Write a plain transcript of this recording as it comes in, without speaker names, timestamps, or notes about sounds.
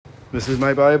This is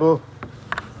my Bible,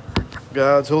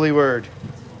 God's holy word.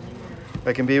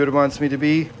 I can be what it wants me to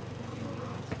be.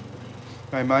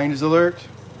 My mind is alert.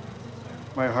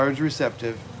 My heart is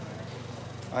receptive.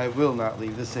 I will not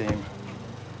leave the same.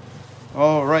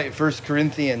 All right, 1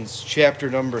 Corinthians chapter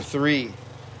number 3.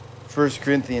 1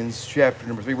 Corinthians chapter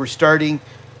number 3. We're starting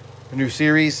a new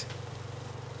series,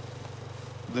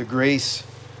 The Grace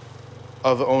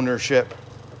of Ownership.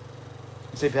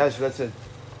 You say, Pastor, that's an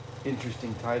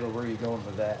interesting title. Where are you going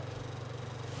with that?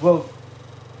 Well,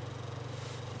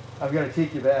 I've got to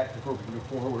take you back before we move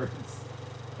forward.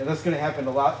 And that's going to happen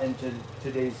a lot in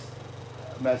today's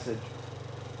message.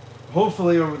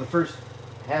 Hopefully over the first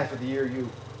half of the year you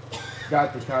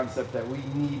got the concept that we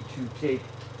need to take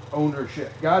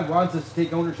ownership. God wants us to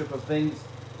take ownership of things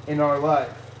in our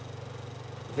life.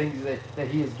 Things that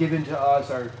He has given to us,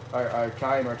 our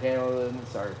time, our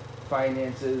talents, our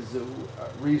finances,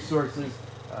 resources.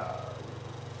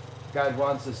 God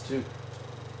wants us to.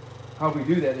 How we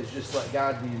do that is just let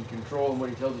God be in control, and what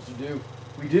He tells us to do,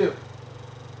 we do.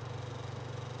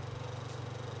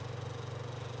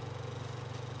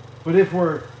 But if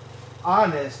we're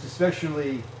honest,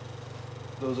 especially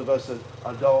those of us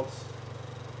adults,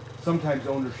 sometimes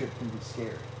ownership can be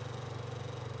scary.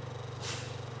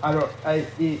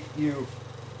 You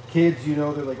kids,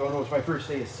 they're like, oh no, it's my first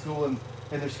day of school, and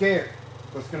they're scared.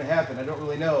 What's going to happen? I don't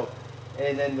really know.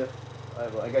 And then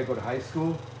I got to go to high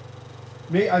school.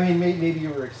 Maybe you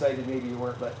were excited, maybe you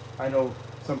weren't, but I know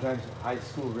sometimes high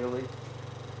school really.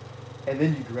 And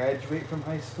then you graduate from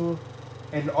high school,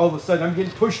 and all of a sudden I'm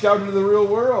getting pushed out into the real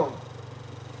world.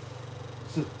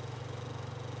 So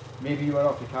maybe you went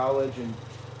off to college, and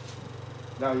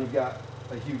now you've got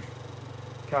a huge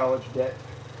college debt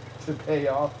to pay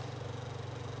off.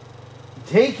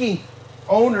 Taking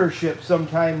ownership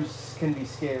sometimes can be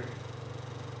scary.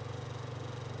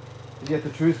 And yet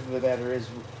the truth of the matter is,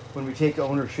 when we take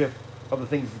ownership of the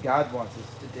things that God wants us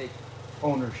to take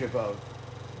ownership of.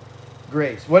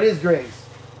 Grace. What is grace?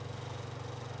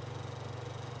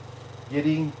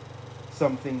 Getting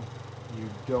something you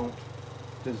don't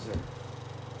deserve.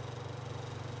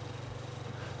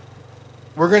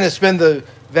 We're going to spend the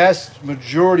vast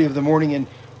majority of the morning in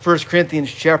 1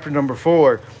 Corinthians chapter number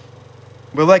 4.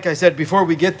 But like I said, before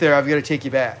we get there, I've got to take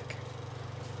you back.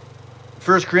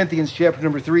 1 Corinthians chapter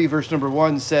number 3, verse number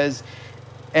 1 says,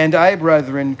 "And I,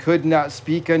 brethren, could not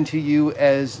speak unto you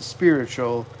as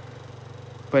spiritual,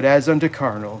 but as unto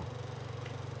carnal,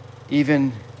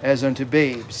 even as unto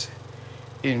babes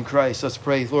in Christ." Let's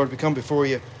pray. Lord, we come before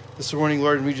you this morning,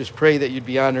 Lord, and we just pray that you'd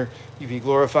be honored, you'd be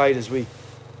glorified as we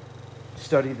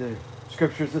study the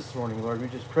scriptures this morning, Lord. We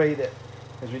just pray that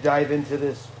as we dive into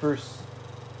this first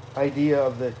idea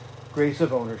of the grace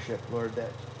of ownership, Lord, that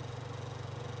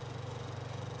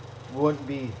wouldn't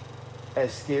be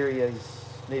as scary as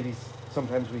maybe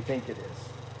sometimes we think it is.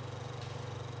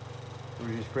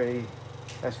 We just pray,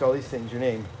 ask all these things in your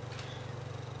name.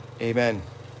 Amen.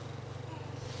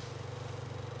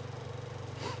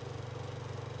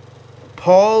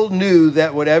 Paul knew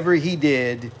that whatever he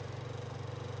did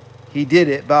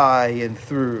it by and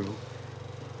through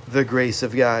the grace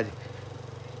of God.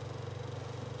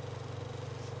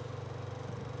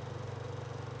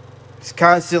 He's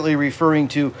constantly referring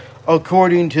to,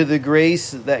 according to the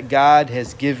grace that God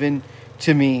has given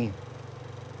to me.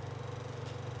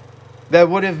 That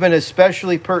would have been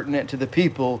especially pertinent to the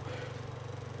people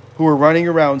who were running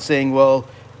around saying, well,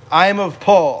 I'm of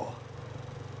Paul.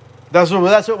 That's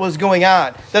what was going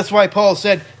on. That's why Paul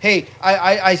said, hey,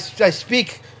 I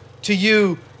speak to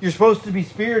you. You're supposed to be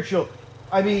spiritual.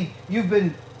 You've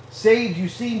been saved.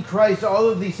 You've seen Christ, all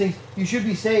of these things. You should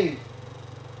be saved.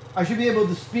 I should be able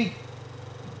to speak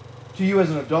to you as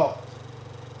an adult.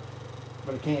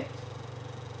 But I can't.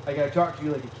 I got to talk to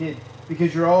you like a kid,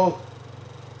 because you're all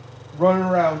running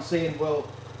around saying, well,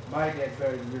 my dad's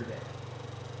better than your dad.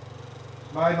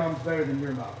 My mom's better than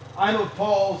your mom. I'm of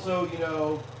Paul,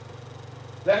 so,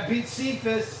 that beats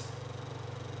Cephas,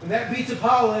 and that beats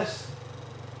Apollos.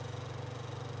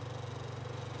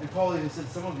 And Paul even said,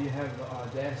 some of you have the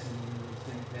audacity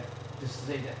to think that, just to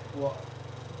say that, well,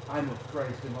 I'm of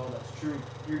Christ, and all that's true.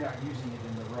 You're not using it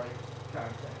in the right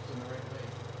context, in the right way.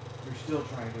 You're still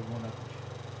trying to one-up each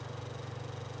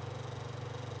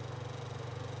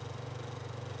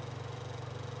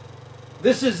other.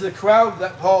 This is the crowd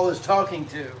that Paul is talking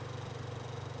to.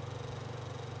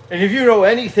 And if you know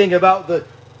anything about the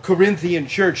Corinthian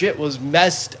church, it was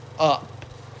messed up.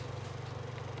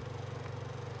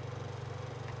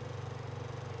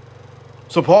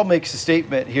 So Paul makes a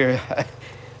statement here.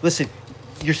 Listen,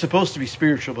 you're supposed to be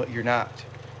spiritual, but you're not.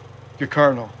 You're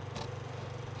carnal.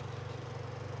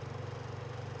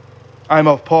 I'm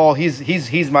of Paul.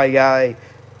 He's my guy.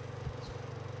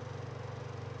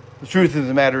 The truth of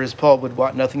the matter is Paul would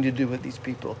want nothing to do with these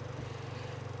people,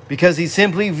 because he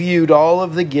simply viewed all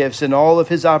of the gifts and all of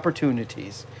his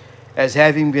opportunities as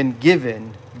having been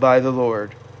given by the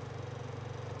Lord.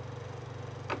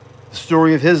 The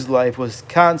story of his life was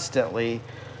constantly,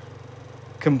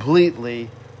 completely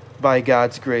by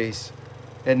God's grace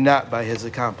and not by his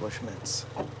accomplishments.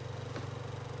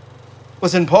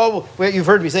 Listen, Paul, you've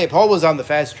heard me say it, Paul was on the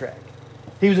fast track.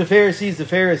 He was a Pharisee to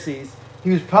Pharisees. He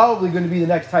was probably going to be the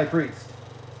next high priest.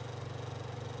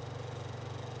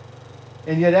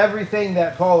 And yet everything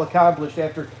that Paul accomplished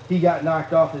after he got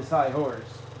knocked off his high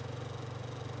horse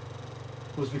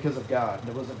was because of God. And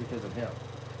it wasn't because of him.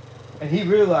 And he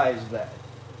realized that.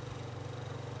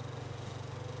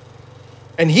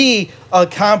 And he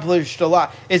accomplished a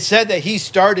lot. It said that he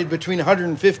started between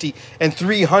 150 and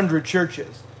 300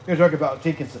 churches. You're going to talk about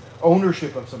taking some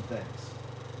ownership of some things.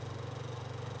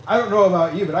 I don't know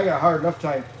about you, but I got a hard enough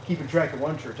time keeping track of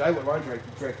one church. I would want to try to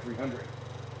keep track of 300.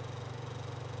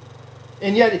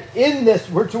 And yet, in this,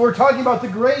 we're talking about the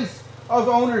grace of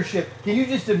ownership. Can you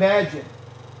just imagine?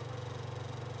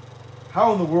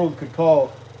 How in the world could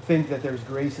Paul think that there's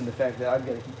grace in the fact that I've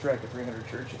got to keep track of 300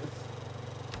 churches?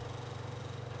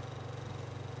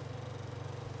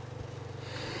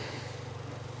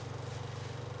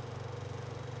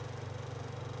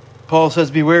 Paul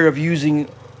says, beware of using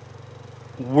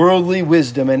worldly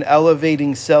wisdom and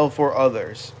elevating self or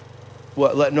others.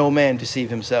 Let no man deceive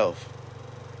himself.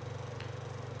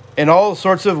 In all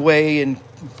sorts of ways,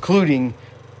 including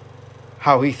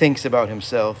how he thinks about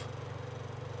himself,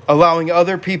 allowing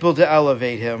other people to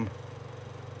elevate him.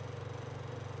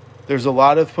 There's a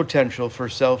lot of potential for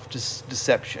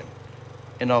self-deception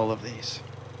in all of these.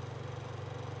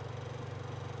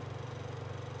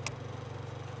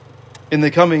 In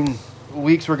the coming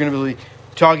weeks, we're going to be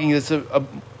talking this a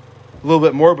little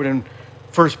bit more, but in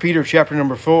 1 Peter chapter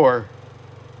number 4,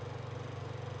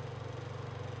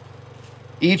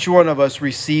 each one of us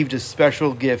received a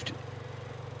special gift.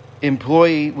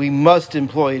 We must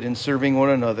employ it in serving one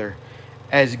another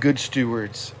as good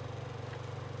stewards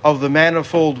of the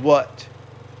manifold what?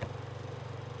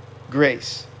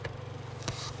 Grace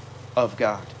of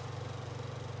God.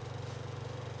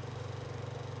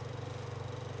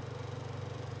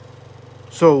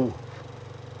 So,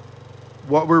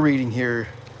 what we're reading here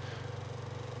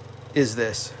is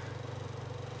this.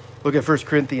 Look at 1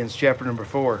 Corinthians chapter number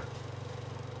 4.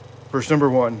 Verse number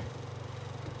 1.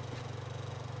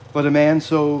 Let a man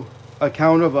so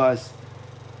account of us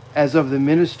as of the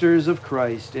ministers of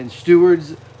Christ and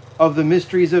stewards of the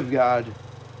mysteries of God.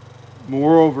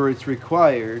 Moreover, it's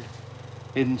required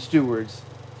in stewards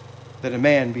that a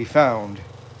man be found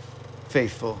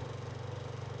faithful.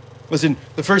 Listen,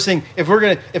 the first thing, if we're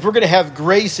gonna have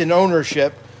grace and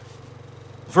ownership,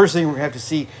 the first thing we're gonna have to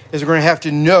see is we're gonna have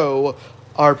to know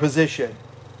our position.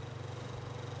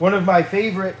 One of my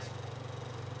favorite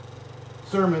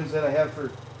sermons that I have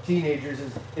for teenagers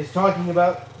is talking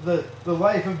about the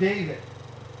life of David.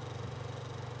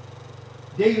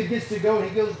 David gets to go and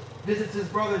he goes visits his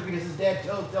brothers because his dad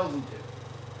tells him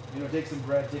to. Take some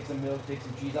bread, take some milk, take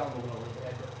some cheese. I don't know what all his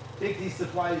dad does. Take these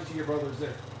supplies to your brothers.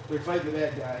 They're fighting the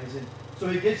bad guys. And so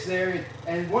he gets there,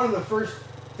 and one of the first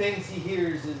things he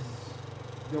hears is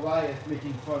Goliath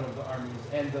making fun of the armies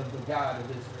and of the God of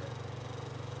Israel.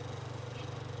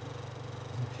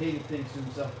 David thinks to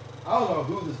himself, I don't know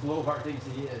who this blowhard thinks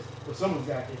he is, but someone's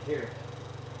got to take care of him.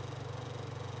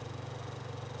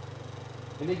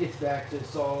 And he gets back to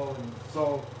Saul, and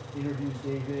Saul interviews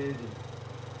David.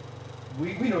 And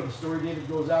we know the story. David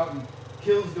goes out and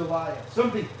kills Goliath.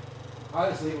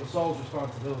 Honestly, it was Saul's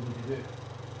responsibility to do.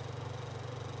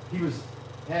 He was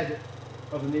head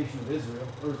of the nation of Israel,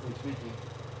 earthly speaking.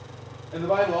 And the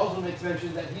Bible also makes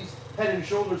mention that he's head and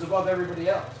shoulders above everybody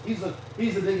else. He's the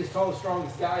biggest, tallest,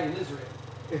 strongest guy in Israel.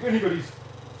 If anybody's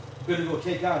going to go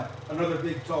take on another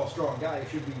big, tall, strong guy, it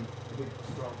should be a big,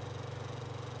 strong.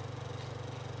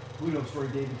 We know the story.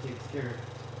 David takes care of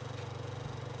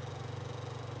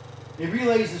it. He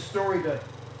relays the story to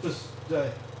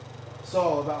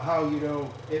Saul about how,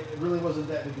 it really wasn't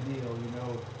that big a deal,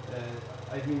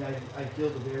 I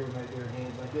killed a bear with my bare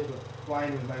hands. I killed a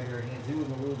lion with my bare hands. Who in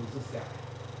the world is this guy?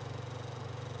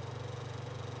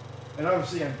 And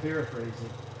obviously I'm paraphrasing.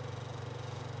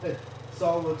 But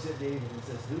Saul looks at David and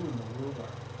says, who in the world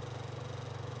are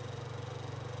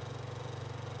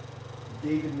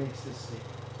you? David makes this statement.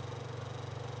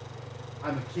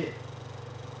 I'm a kid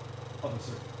of a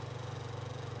servant.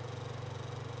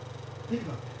 Think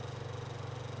about that.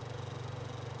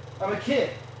 I'm a kid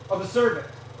of a servant.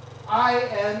 I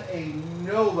am a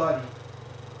nobody.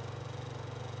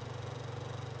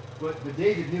 But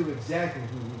David knew exactly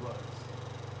who he was.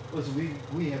 Listen,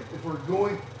 we have, if we're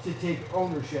going to take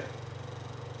ownership,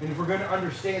 and if we're going to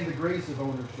understand the grace of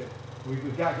ownership,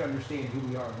 we've got to understand who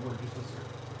we are, and we're just a servant.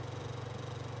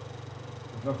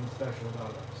 There's nothing special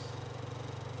about us.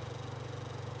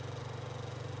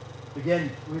 Again,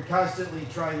 we're constantly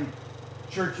trying,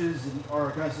 churches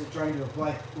are constantly trying to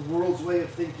apply the world's way of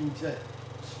thinking to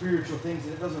spiritual things,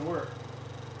 and it doesn't work.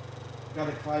 You've got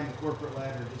to climb the corporate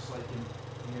ladder just like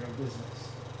in your own business.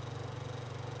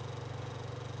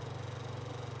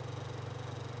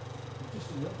 You're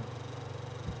just a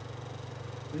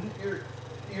nobody.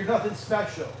 You're nothing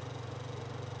special.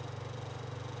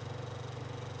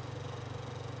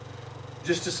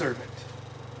 Just a servant.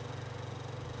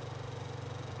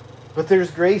 But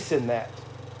there's grace in that.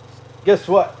 Guess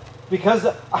what? Because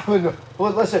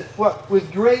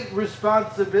with great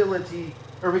responsibility,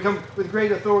 with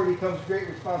great authority comes great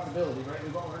responsibility, right?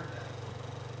 We've all heard that.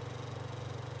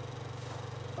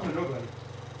 I'm a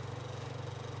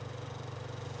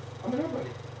nobody.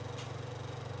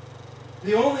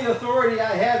 The only authority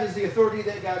I have is the authority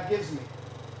that God gives me.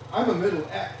 I'm a middle.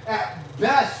 At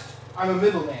best, I'm a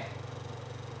middleman.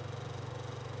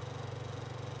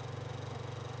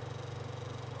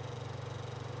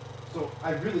 So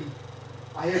I have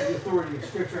the authority of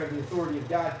Scripture, I have the authority of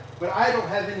God, but I don't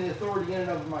have any authority in and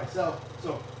of myself,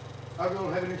 so I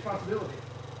don't have any responsibility.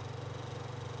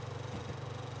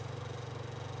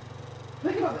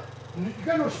 Think about it. You've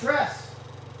got no stress.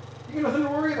 You've got nothing to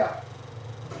worry about.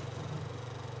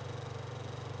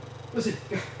 Listen,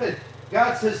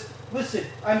 God says, listen,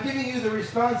 I'm giving you the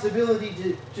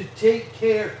responsibility to take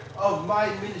care of my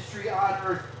ministry on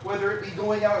earth, whether it be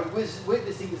going out and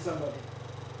witnessing to somebody.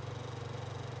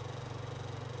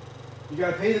 You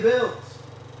got to pay the bills.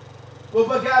 Well,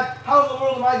 but God, how in the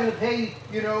world am I going to pay,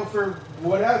 for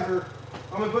whatever?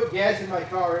 I'm going to put gas in my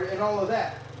car and all of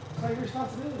that. It's not your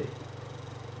responsibility.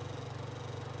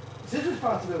 It's his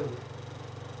responsibility.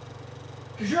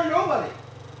 Because you're a nobody.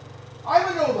 I'm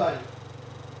a nobody.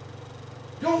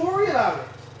 Don't worry about it.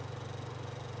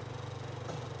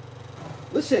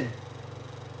 Listen.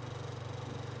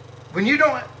 When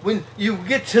you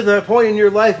get to the point in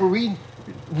your life where we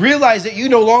realize that you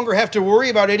no longer have to worry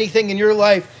about anything in your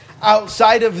life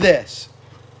outside of this,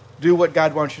 do what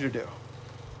God wants you to do.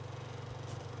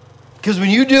 Because when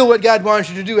you do what God wants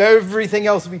you to do, everything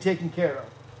else will be taken care of.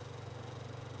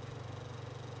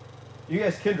 You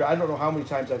guys, Kendra, I don't know how many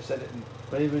times I've said it,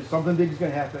 but if something big is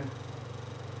going to happen,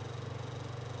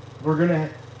 we're going to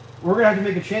have to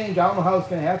make a change. I don't know how it's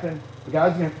going to happen, but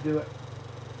God's going to have to do it.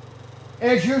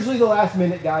 And it's usually the last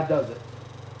minute God does it.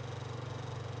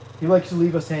 He likes to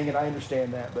leave us hanging. I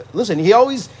understand that. But listen, he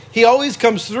always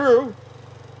comes through.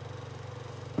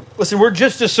 Listen, we're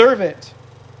just a servant.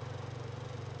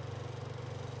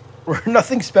 We're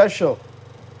nothing special.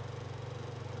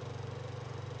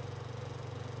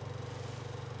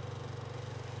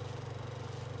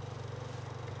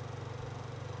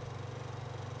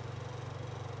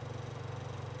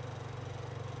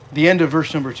 The end of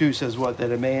verse number 2 says what?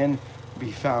 That a man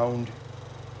be found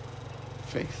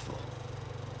faithful.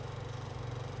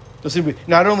 Listen,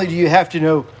 not only do you have to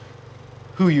know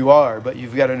who you are, but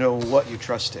you've got to know what you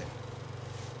trust in.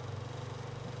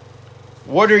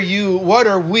 What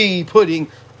are we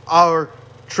putting our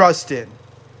trust in?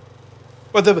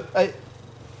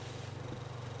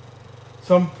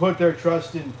 Some put their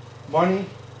trust in money.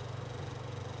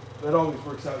 That always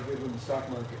works out good when the stock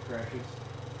market crashes.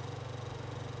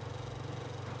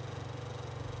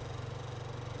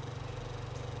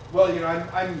 Well,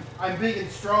 I'm big and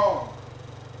strong.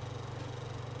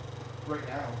 Right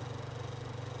now.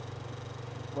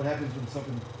 What happens when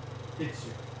something hits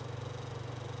you?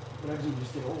 What happens when you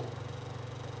just get old?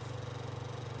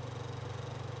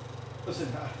 Listen,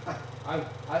 I'm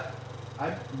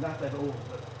not that old,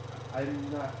 but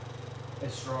I'm not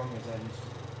as strong as I used to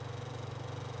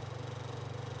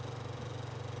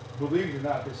be. Believe it or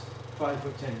not, this 5'10"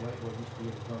 white boy used to be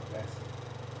able to dunk basket.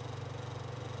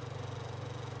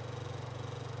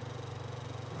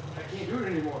 I can't do it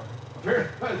anymore.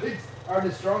 Apparently, my legs aren't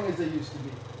as strong as they used to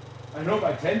be. I know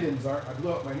my tendons aren't. I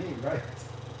blew up my knee, right?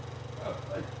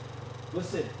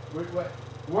 Listen,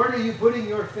 where are you putting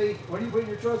your faith? What are you putting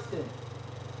your trust in?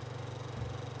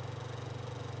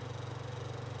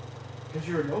 Because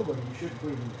you're a nobody, you shouldn't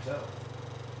put it in yourself.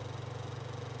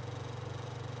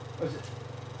 What's it?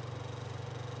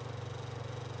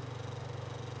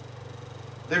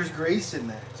 There's grace in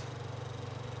that.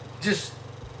 Just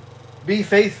be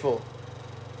faithful.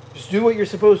 Just do what you're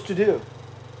supposed to do.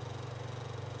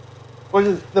 Or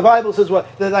the Bible says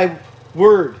what? That thy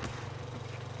word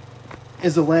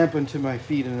is a lamp unto my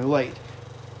feet and a light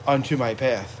unto my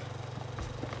path.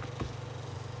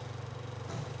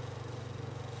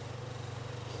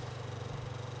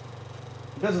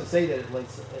 It doesn't say that it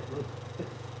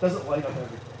doesn't light up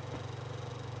everything.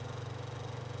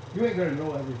 You ain't gonna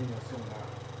know everything that's going on.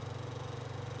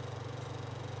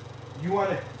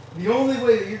 The only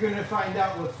way that you're gonna find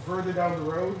out what's further down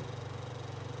the road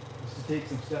is to take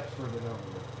some steps further down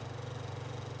the road.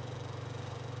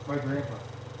 My grandpa,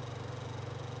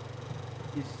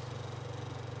 he's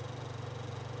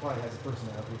probably has a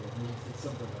personality that needs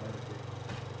something that I would do.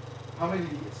 How many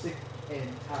of you get sick and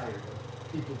tired of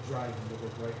people driving with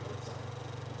their bright lights on?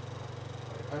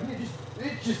 I mean,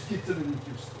 it just gets underneath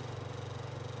your skin.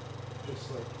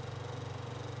 Just like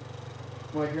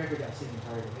my grandpa got sick and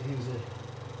tired of it. He was an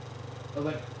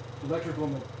electrical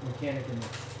mechanic in the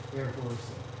Air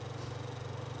Force. And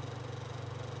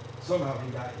somehow he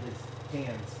got his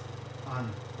hands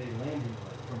on a landing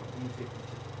light from a B-52.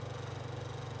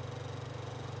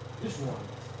 Just one.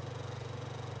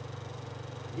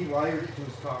 He wired it to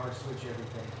his car, switched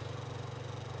everything.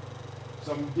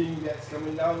 Some dingbat's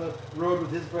coming down the road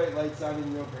with his bright lights on,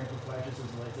 and grandpa flashes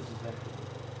his lights. This was back in the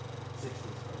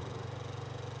 60s.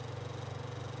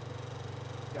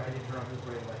 Guy didn't turn on his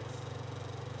bright lights.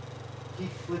 He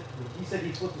said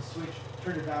he flipped the switch,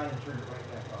 turned it on, and turned it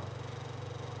right back off.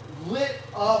 Lit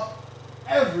up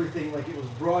everything like it was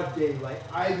broad daylight.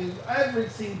 I mean, every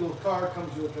single car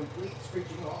comes to a complete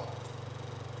screeching halt.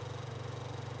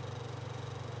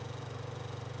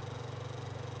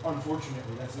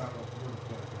 Unfortunately, that's not what the Word of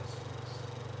God does for us.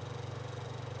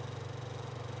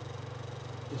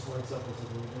 Just lights up us a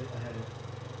little bit ahead of.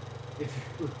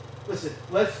 Listen,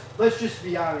 let's just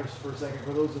be honest for a second.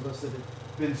 For those of us that have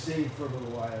been saved for a little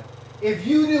while, if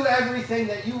you knew everything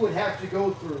that you would have to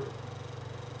go through,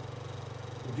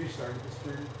 would you start this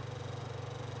journey?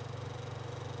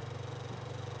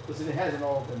 Listen, it hasn't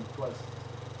all been pleasant.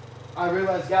 I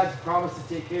realize God's promised to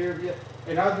take care of you,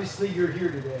 and obviously you're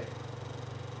here today.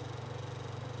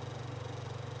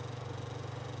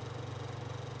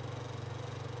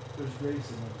 There's grace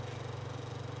in it.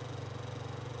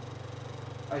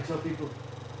 I tell people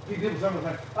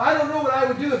sometimes, I don't know what I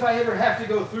would do if I ever have to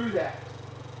go through that.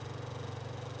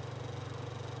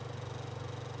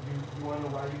 You want to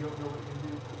know why you don't know what you can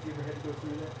do if you ever had to go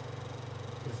through that?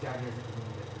 Because God hasn't given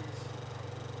you that grace.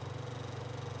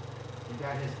 And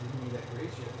God hasn't given you that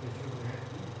grace yet because you never had to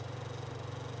do it.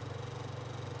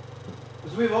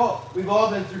 Because we've all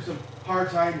been through some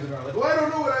hard times in our life. Well, I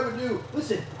don't know what I would do.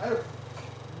 Listen,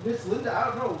 Miss Linda,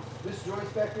 I don't know. Miss Joyce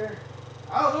back there,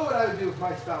 I don't know what I would do if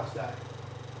my spouse died.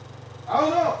 I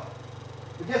don't know.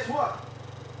 But guess what?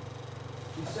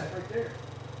 She's sat right there.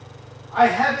 I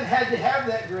haven't had to have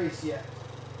that grace yet.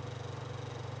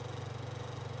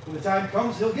 When the time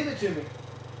comes, He'll give it to me.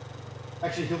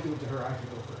 Actually, He'll give it to her. I have to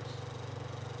go first.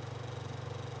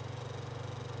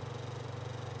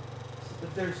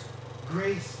 But there's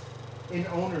grace in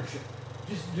ownership.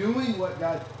 Just doing what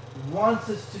God wants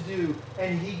us to do,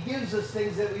 and He gives us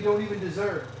things that we don't even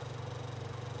deserve.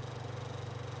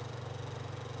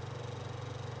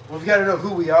 We've got to know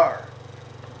who we are.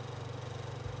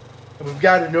 And we've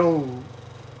got to know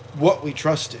what we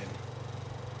trust in.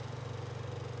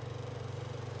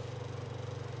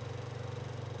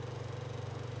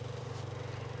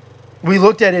 We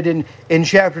looked at it in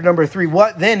chapter number 3.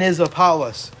 What then is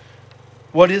Apollos?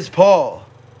 What is Paul?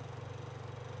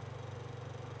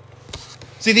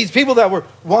 See, these people that were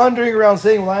wandering around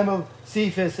saying, well, I'm of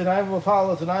Cephas, and I'm of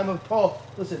Apollos, and I'm of Paul.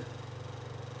 Listen,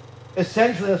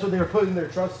 essentially that's what they were putting their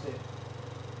trust in.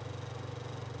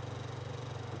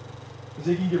 Because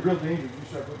they can get real dangerous if you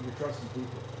start putting your trust in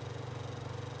people.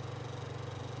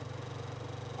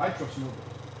 I trust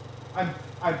nobody.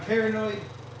 I'm paranoid.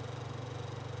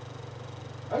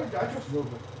 I trust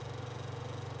nobody.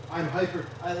 I'm hyper.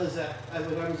 I think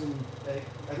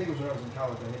it was when I was in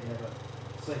college. I didn't have a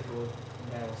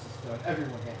psychoanalysis done.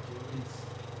 Everyone had to. It's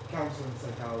counseling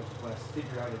psychology class to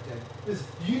figure out a 10. Listen,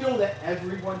 do you know that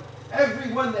everyone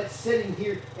that's sitting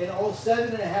here and all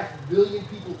 7.5 billion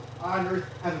people on Earth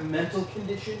have a mental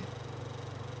condition?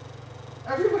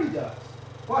 Everybody does.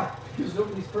 Why? Because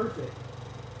nobody's perfect.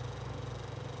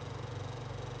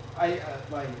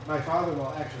 My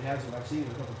father-in-law actually has one. I've seen it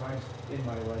a couple times in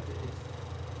my life.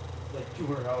 It's like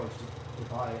 $200 to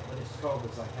buy it, but it's called the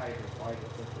Psychiatrist Bible.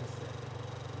 It's like this thing.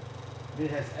 And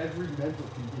it has every mental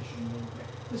condition known.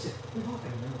 Listen, we've all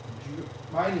got a mental condition.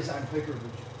 Mine is I'm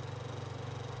hypervigilant.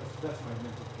 That's my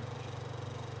mental condition.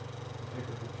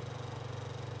 Hypervigilant.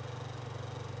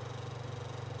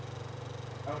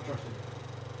 I don't trust anybody.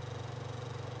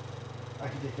 I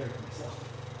can take care of it myself.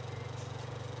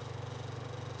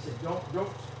 He said, don't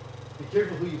be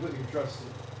careful who you put your trust in.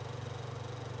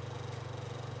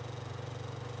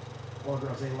 One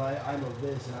girl saying, well, I'm of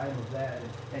this and I'm of that,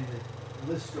 and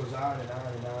the list goes on and on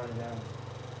and on and on.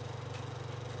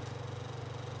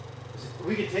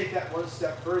 We can take that one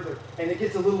step further, and it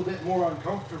gets a little bit more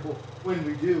uncomfortable when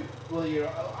we do. Well,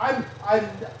 I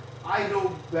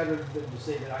know better than to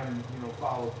say that I'm,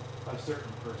 follow a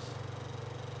certain person.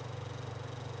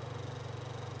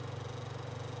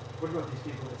 What about these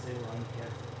people that say, well, I'm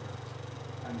Catholic,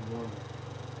 I'm Mormon,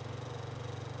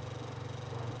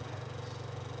 or I'm Baptist?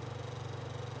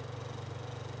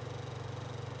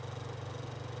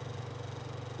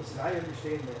 Listen, I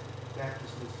understand that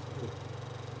Baptist is the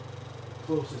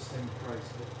closest thing to Christ,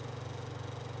 but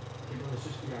let's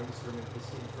just be honest for a minute. It's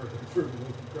getting further and further away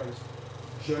from Christ,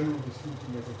 generally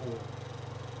speaking, as a whole.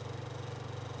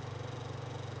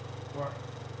 Or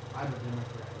I'm a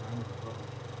Democrat, or I'm a Republican.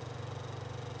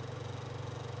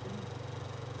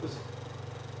 Listen,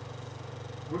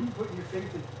 what are you putting your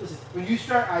faith in? Listen, when you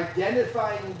start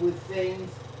identifying with things,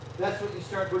 that's what you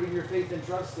start putting your faith and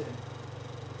trust in.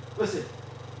 Listen,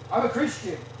 I'm a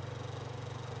Christian.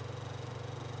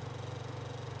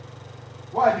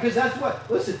 Why? Because that's what,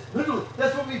 listen, literally,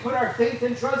 that's what we put our faith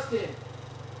and trust in.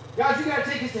 God, you got to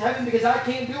take us to heaven because I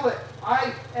can't do it.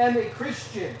 I am a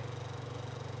Christian.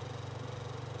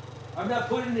 I'm not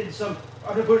putting it in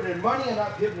money, I'm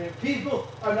not putting it in people,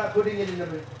 I'm not putting it in a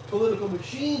political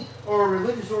machine or a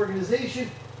religious organization.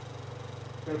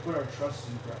 We've got to put our trust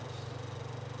in Christ.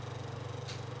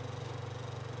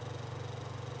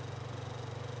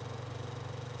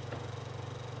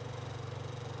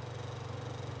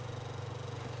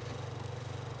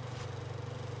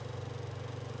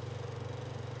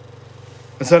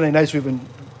 On Sunday nights I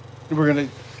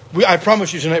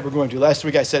promise you tonight we're going to. Last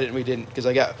week I said it and we didn't because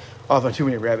I got off on too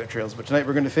many rabbit trails. But tonight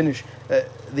we're going to finish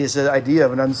this idea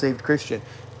of an unsaved Christian.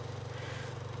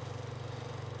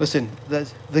 Listen,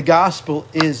 the gospel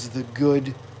is the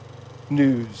good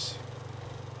news.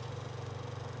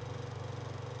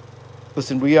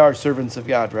 Listen, we are servants of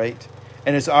God, right?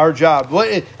 And it's our job.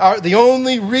 The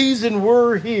only reason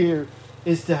we're here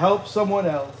is to help someone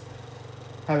else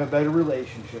have a better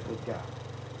relationship with God.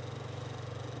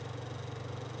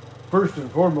 First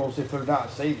and foremost, if they're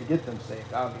not saved, to get them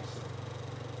saved, obviously.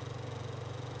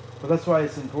 But that's why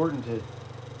it's important to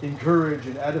encourage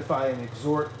and edify and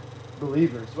exhort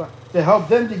believers, to help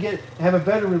them to have a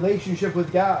better relationship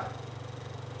with God.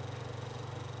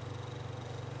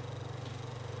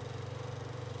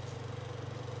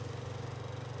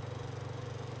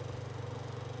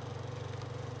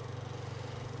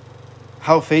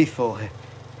 How faithful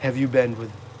have you been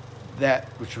with that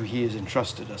which He has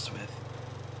entrusted us with?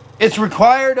 It's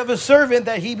required of a servant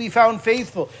that he be found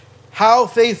faithful. How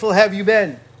faithful have you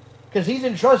been? Because He's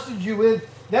entrusted you with,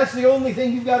 that's the only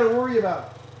thing you've got to worry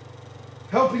about.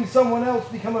 Helping someone else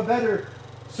become a better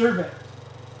servant.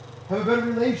 Have a better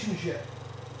relationship.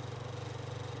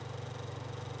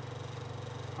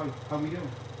 How we doing?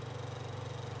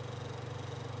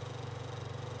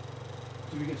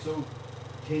 Do we get so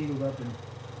tangled up in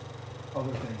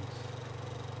other things?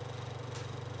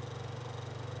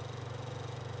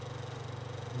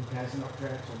 Are we passing out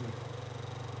tracts? Are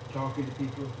we talking to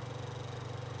people?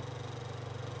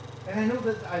 And I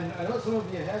know some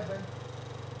of you have been.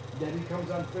 Debbie comes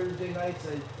on Thursday nights.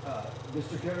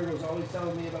 Mr. Carey was always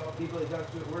telling me about people he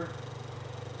talks to at work.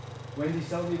 Wendy's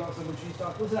telling me about someone she's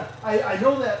talking. Listen, I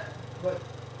know that, but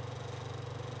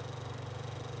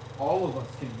all of us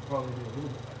can probably do a little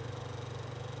bit better.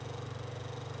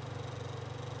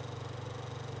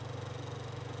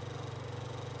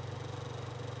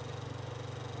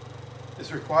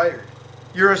 It's required.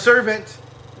 You're a servant.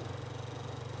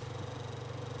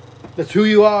 That's who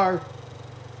you are.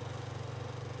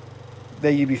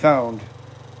 That you be found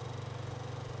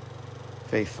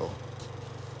faithful.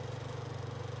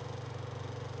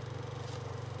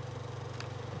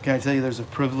 Can I tell you there's a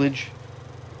privilege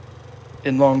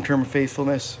in long-term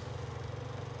faithfulness?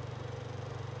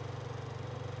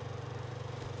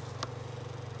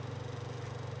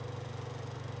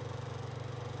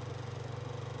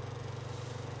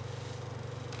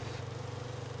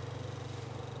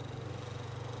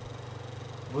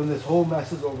 When this whole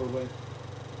mess is over with,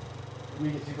 we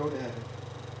get to go to heaven.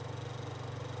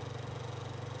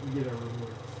 We get our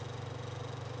rewards.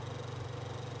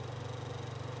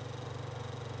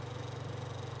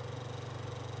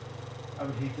 I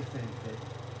would hate to think that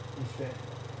we spent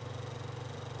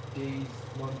days,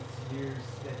 months, years,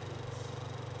 decades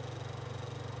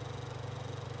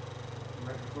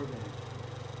right before then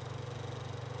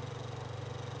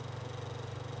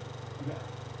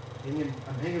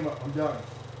I'm hanging up. I'm done.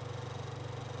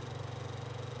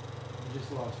 You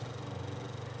just lost it.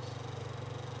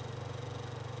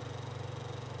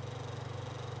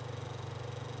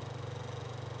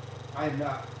 I am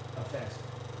not a fast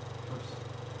person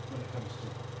when it comes to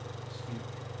speed.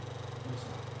 I'm just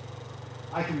not.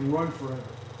 I can run forever.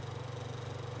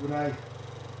 When I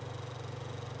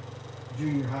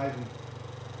junior high, we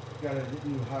got a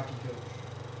new hockey coach.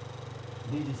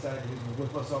 He decided he was going to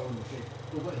whip us all into shape.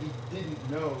 But what he didn't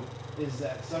know is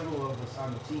that several of us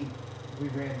on the team, we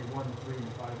ran the 1, 3,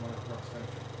 and 5 mile cross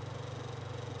country.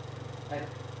 And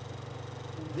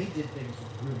they did things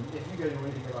really. If you guys know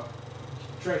anything about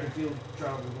track and field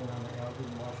trials are going on right now, I've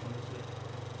been watching this week.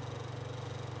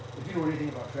 If you know anything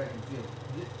about track and field,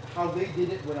 how they did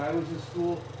it when I was in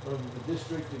school or in the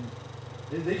district, and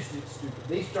they just did stupid.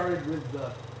 They started with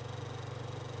the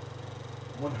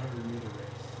 100-meter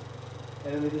race,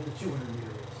 and then they did the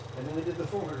 200-meter race, and then they did the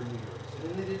 400-meter race, and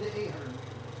then they did the 800-meter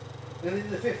race, and then they did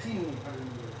the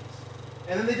 1,500-meter race,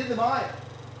 and then they did the mile,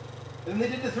 and then they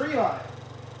did the 3 mile,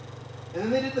 and then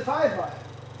they did the 5 mile.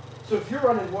 So if you're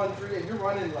running 1, 3, and you're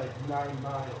running like 9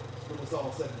 miles when it's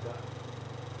all said and done,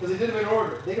 because they did them in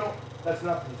order. They don't. That's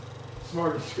not the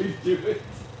smartest way to do it.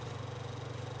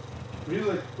 But he was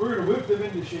like, we're going to whip them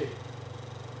into shape.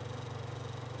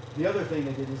 The other thing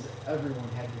they did is everyone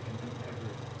had to compete in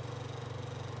everything.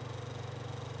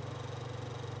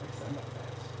 Like I said, I'm not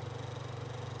fast.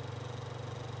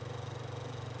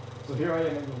 So here I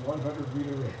am in the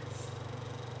 100-meter race.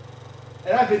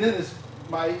 And I've been in this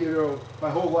my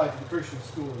whole life in Christian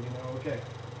school, okay.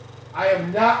 I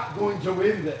am not going to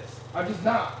win this. I'm just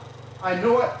not. I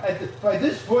know it. By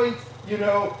this point,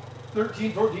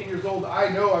 13, 14 years old, I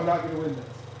know I'm not going to win this.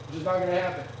 It's just not going to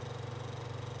happen.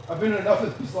 I've been in enough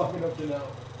of these long enough to know.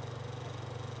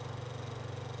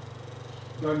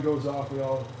 Gun goes off, we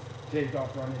all take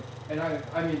off running. And I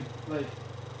mean, like,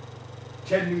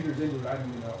 10 meters into it, I don't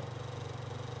even know.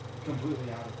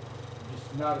 Completely out of it. I'm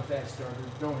just not a fast starter.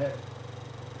 Don't have it.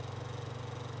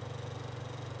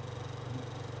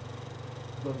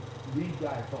 The lead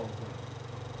guy falls down.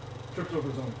 Trips over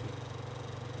his own feet.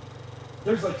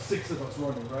 There's like 6 of us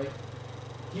running, right?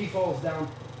 He falls down,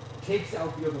 takes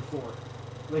out the other 4.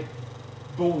 Like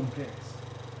bowling pins.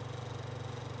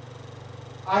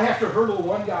 I have to hurdle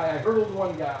one guy. I hurdled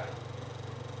one guy.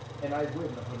 And I win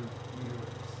the 100-meter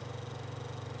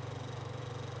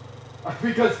race.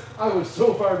 Because I was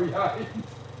so far behind,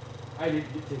 I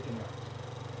didn't get taken out.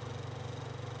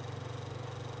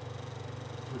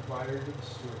 It's required of the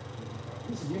Stewart.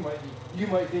 Listen, you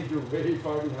might think you're very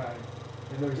far behind,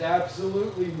 and there's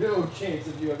absolutely no chance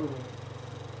of you ever winning.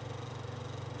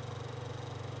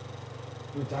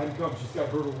 When the time comes, she's got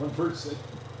to hurdle one person.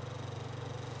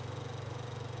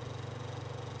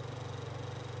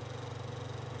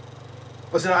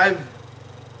 Listen, I've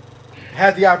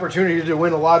had the opportunity to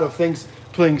win a lot of things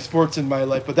playing sports in my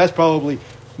life, but that's probably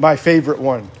my favorite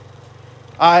one.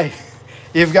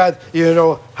 You've got,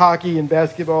 hockey and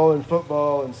basketball and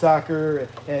football and soccer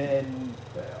and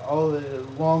all the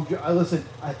long. Listen,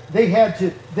 they had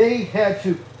to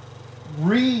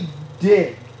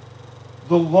redig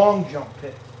the long jump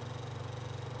pit.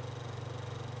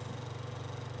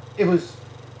 It was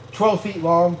 12 feet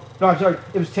long. No, I'm sorry.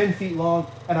 It was 10 feet long,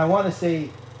 and I want to say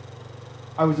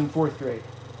I was in 4th grade.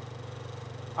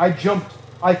 I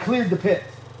cleared the pit.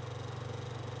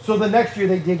 So the next year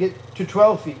they dig it to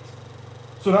 12 feet.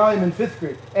 So now I'm in 5th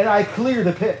grade, and I clear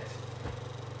the pit.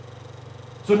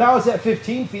 So now it's at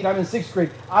 15 feet. I'm in 6th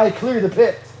grade. I clear the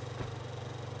pit.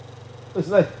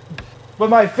 But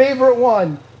my favorite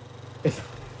one is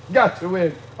got to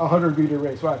win a 100-meter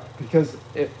race. Why? Because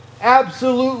it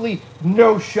absolutely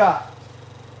no shot.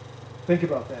 Think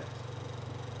about that.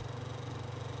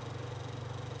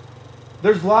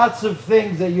 There's lots of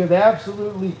things that you have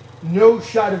absolutely no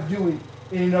shot of doing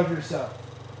in and of yourself.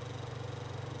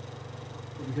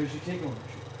 But because you take ownership.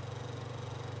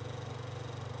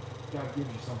 God gives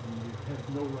you something you have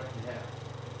no right to have.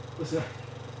 Listen,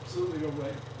 absolutely no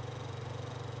right.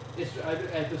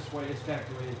 At this point, it's packed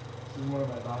away. This is one of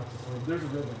my boxes. So there's a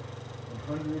ribbon.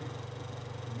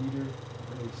 100-meter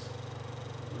race.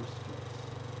 First place.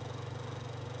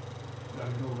 I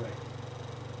have no right.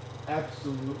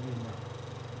 Absolutely not.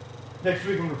 Next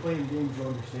week when we're playing games, you'll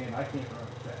understand I can't run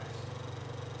fast.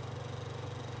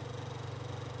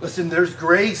 Listen, there's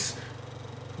grace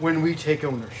when we take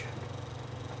ownership.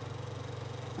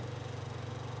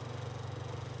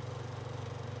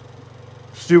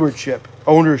 Stewardship,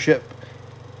 ownership,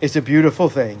 it's a beautiful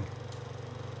thing.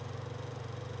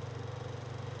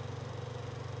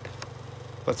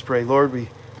 Let's pray. Lord, we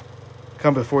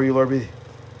come before you, Lord. We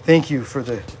Thank you for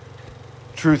the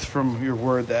truth from your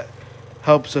word that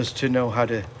helps us to know how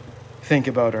to think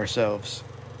about ourselves.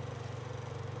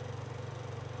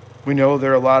 We know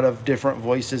there are a lot of different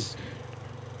voices,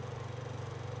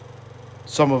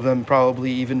 some of them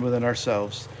probably even within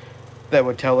ourselves, that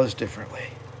would tell us differently.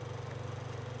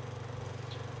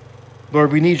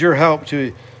 Lord, we need your help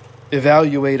to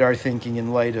evaluate our thinking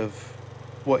in light of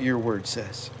what your word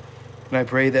says. And I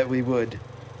pray that we would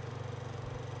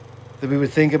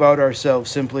think about ourselves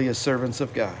simply as servants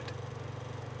of God.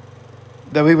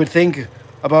 That we would think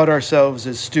about ourselves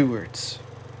as stewards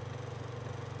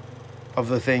of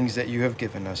the things that you have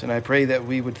given us. And I pray that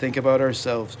we would think about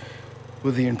ourselves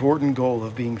with the important goal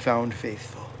of being found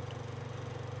faithful.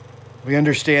 We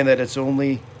understand that it's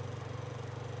only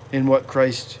in what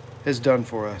Christ has done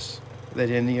for us that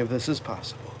any of this is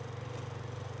possible.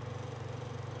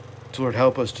 So Lord,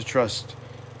 help us to trust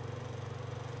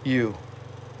you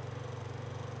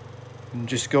and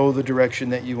just go the direction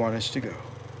that you want us to go.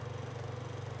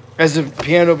 As the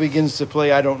piano begins to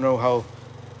play, I don't know how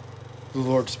the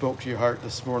Lord spoke to your heart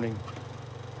this morning.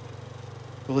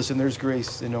 But listen, there's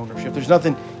grace in ownership. There's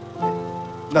nothing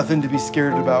to be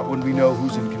scared about when we know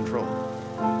who's in control.